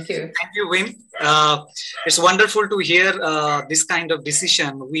 Thank you. Thank you, Wim. It's wonderful to hear this kind of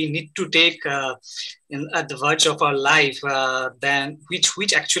decision we need to take at the verge of our life, then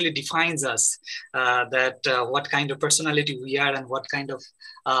which actually defines us, that what kind of personality we are and what kind of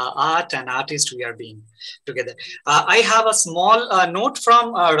art and artist we are being together. I have a small note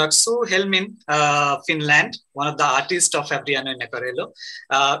from Raksu Helmin, Finland, one of the artists of FabrianoInAcquarello.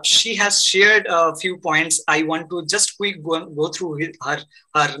 She has shared a few points. I want to just quick go through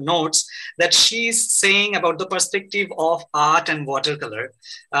her notes, that she's saying about the perspective of art and watercolor.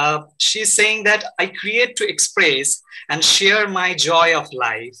 She's saying that I create to express and share my joy of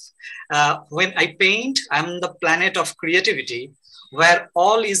life. When I paint, I'm on the planet of creativity, where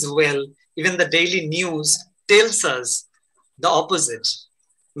all is well. Even the daily news tells us the opposite.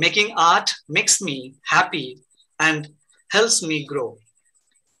 Making art makes me happy and helps me grow.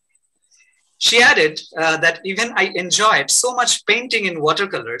 She added that even I enjoyed so much painting in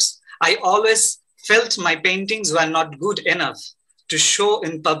watercolors, I always felt my paintings were not good enough to show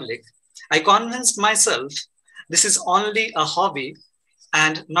in public. I convinced myself this is only a hobby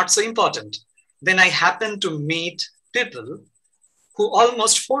and not so important. Then I happened to meet people who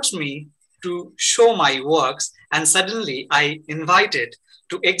almost forced me to show my works, and suddenly I invited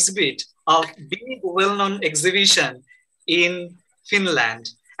to exhibit a big well-known exhibition in Finland,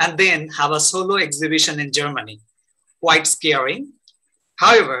 and then have a solo exhibition in Germany. Quite scary.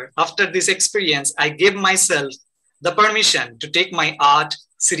 However, after this experience, I gave myself the permission to take my art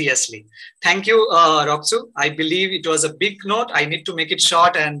seriously. Thank you, Raksu. I believe it was a big note. I need to make it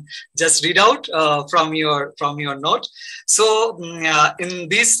short and just read out from your note. So in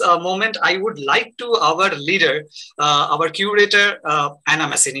this moment, I would like to our leader, our curator, Anna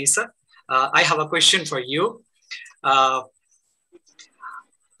Massinissa. I have a question for you.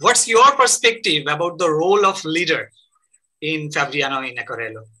 What's your perspective about the role of leader in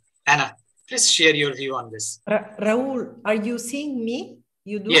FabrianoInAcquarello? Anna, please share your view on this. Rahul, are you seeing me?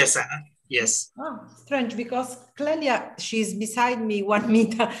 You do? Yes, Anna. Yes. Oh, strange, because Clelia, she's beside me 1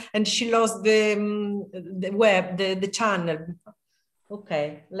 meter and she lost the channel.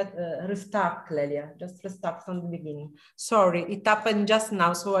 Okay, let's restart, Clelia. Just restart from the beginning. Sorry, it happened just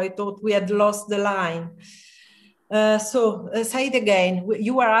now, so I thought we had lost the line. So say it again.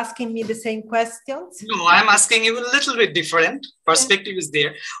 You were asking me the same questions? No, I'm asking you a little bit different. Perspective is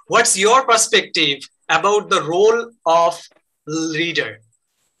there. What's your perspective about the role of leader?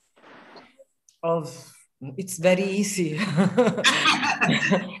 It's very easy.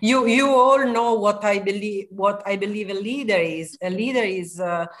 you all know what I believe. What I believe a leader is. A leader is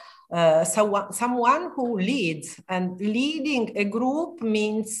someone who leads, and leading a group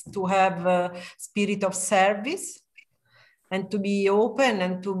means to have a spirit of service and to be open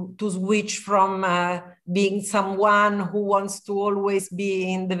and to switch from being someone who wants to always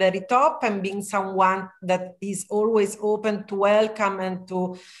be in the very top and being someone that is always open to welcome and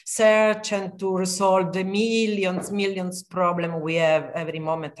to search and to resolve the millions problem we have every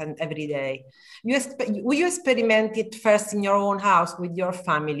moment and every day. You experiment it first in your own house with your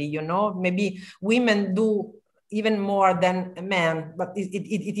family, you know, maybe women do even more than men, but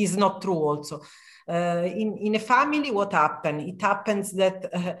it is not true also. In a family, what happens? It happens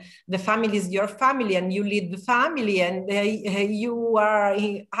that the family is your family and you lead the family, and you are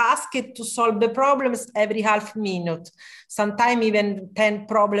asked to solve the problems every half minute, sometimes even 10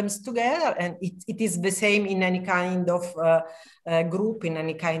 problems together. And it is the same in any kind of group, in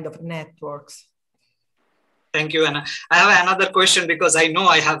any kind of networks. Thank you, Anna. I have another question because I know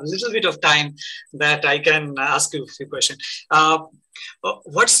I have a little bit of time that I can ask you a few questions.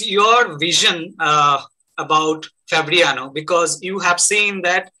 What's your vision about Fabriano? Because you have seen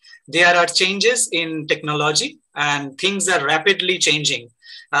that there are changes in technology and things are rapidly changing.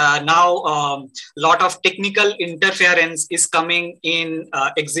 Now, a lot of technical interference is coming in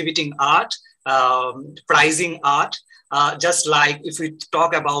exhibiting art, pricing art. Just like if we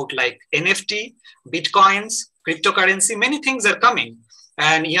talk about like NFT, Bitcoins, cryptocurrency, many things are coming.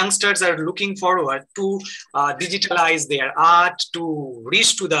 And youngsters are looking forward to digitalize their art, to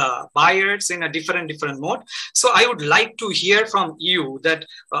reach to the buyers in a different mode. So I would like to hear from you that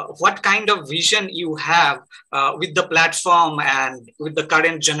what kind of vision you have with the platform and with the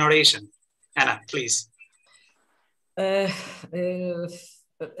current generation. Anna, please.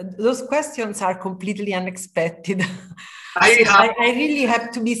 Those questions are completely unexpected. I really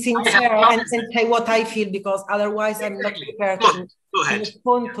have to be sincere and say what I feel, because otherwise I'm not prepared to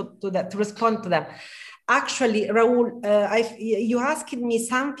respond to them. Actually, Rahul, you asked me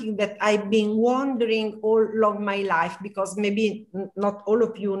something that I've been wondering all along my life, because maybe not all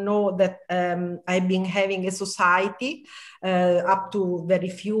of you know that I've been having a society up to very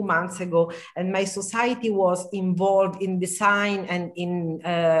few months ago. And my society was involved in design and in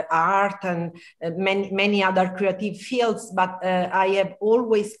art and many other creative fields, but I have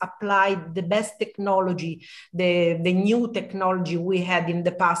always applied the best technology, the new technology we had in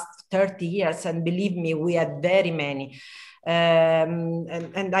the past 30 years. And believe me, we had very many.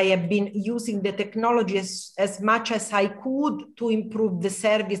 And I have been using the technology as much as I could to improve the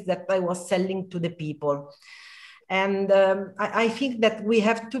service that I was selling to the people. And I think that we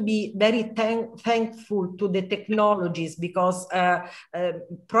have to be very thankful to the technologies, because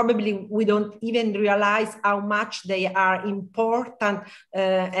probably we don't even realize how much they are important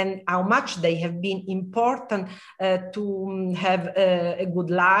and how much they have been important to have a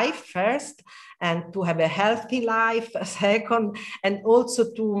good life first, and to have a healthy life second, and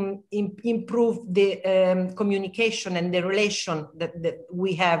also to improve the communication and the relation that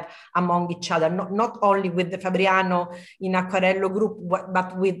we have among each other, not only with the FabrianoInAcquarello group,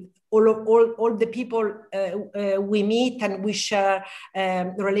 but with all the people we meet and we share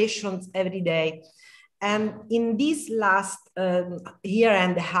relations every day. And in this last year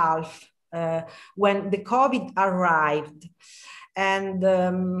and a half, when the COVID arrived, and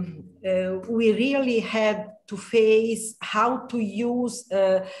we really had to face how to use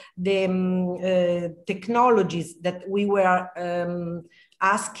the technologies that we were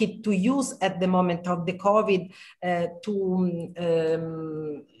asked to use at the moment of the COVID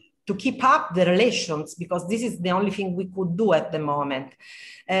to keep up the relations, because this is the only thing we could do at the moment.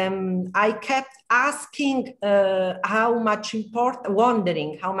 I kept asking wondering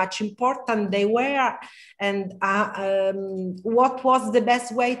how much important they were, and what was the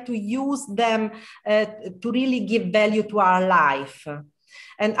best way to use them to really give value to our life.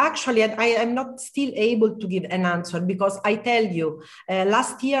 And actually, I am not still able to give an answer, because I tell you,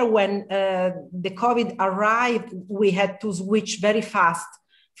 last year when the COVID arrived, we had to switch very fast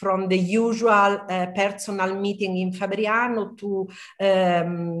from the usual personal meeting in Fabriano to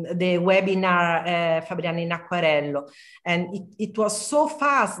the webinar FabrianoInAcquarello. And it was so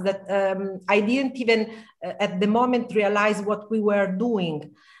fast that I didn't even at the moment realize what we were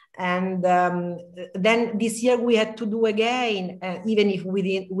doing. And then this year we had to do again, even if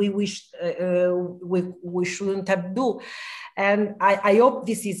we wished we shouldn't have do. And I hope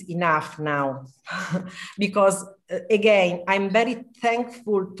this is enough now, because again, I'm very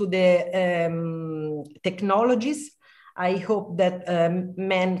thankful to the technologies. I hope that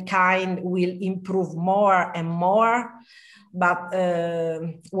mankind will improve more and more. But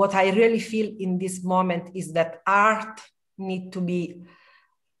what I really feel in this moment is that art needs to be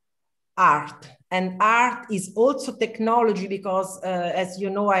art, and art is also technology, because as you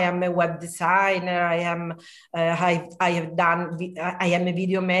know, I am a web designer, I am a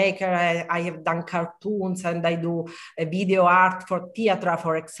video maker, I have done cartoons, and I do a video art for theater,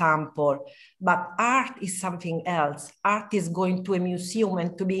 for example. But art is something else. Art is going to a museum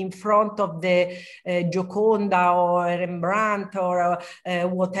and to be in front of the Gioconda or Rembrandt or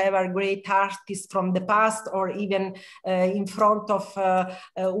whatever great artist from the past, or even in front of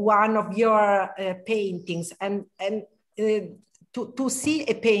one of your paintings, and to see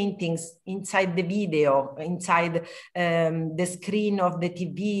a paintings inside the video, inside the screen of the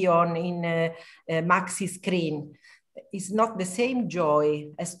TV in a maxi screen, is not the same joy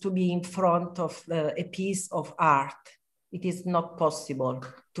as to be in front of a piece of art. It is not possible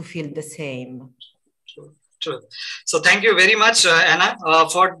to feel the same. True. So thank you very much, Anna,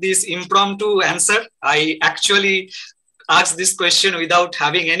 for this impromptu answer. I actually asked this question without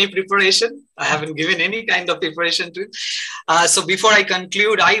having any preparation. I haven't given any kind of preparation to it. So before I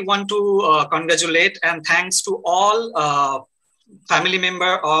conclude, I want to congratulate and thanks to all family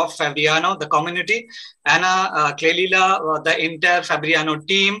member of Fabriano, the community, Anna, Clelila, the entire Fabriano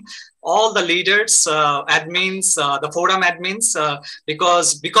team, all the leaders, admins, the forum admins,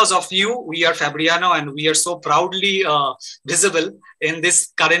 because of you, we are Fabriano, and we are so proudly visible in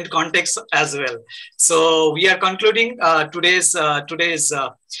this current context as well. So we are concluding today's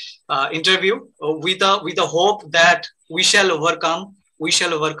interview with a hope that we shall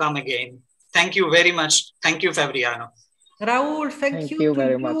overcome again. Thank you very much. Thank you, Fabriano. Raul, thank you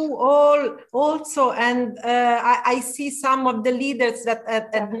very much. All also, and I see some of the leaders that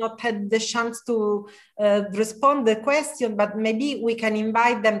have not had the chance to respond to the question, but maybe we can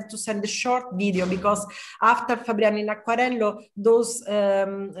invite them to send a short video, because after FabrianoInAcquarello, those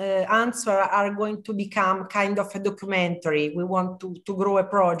answers are going to become kind of a documentary. We want to grow a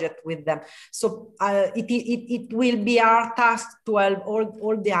project with them. So it will be our task to have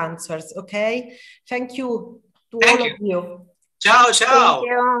all the answers, okay? Thank you. To all of you. Ciao, ciao.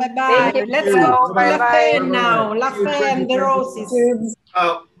 Bye-bye. Let's go to La Fe now. La Fe and the roses.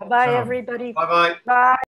 Oh, Bye, everybody. Bye-bye. Bye.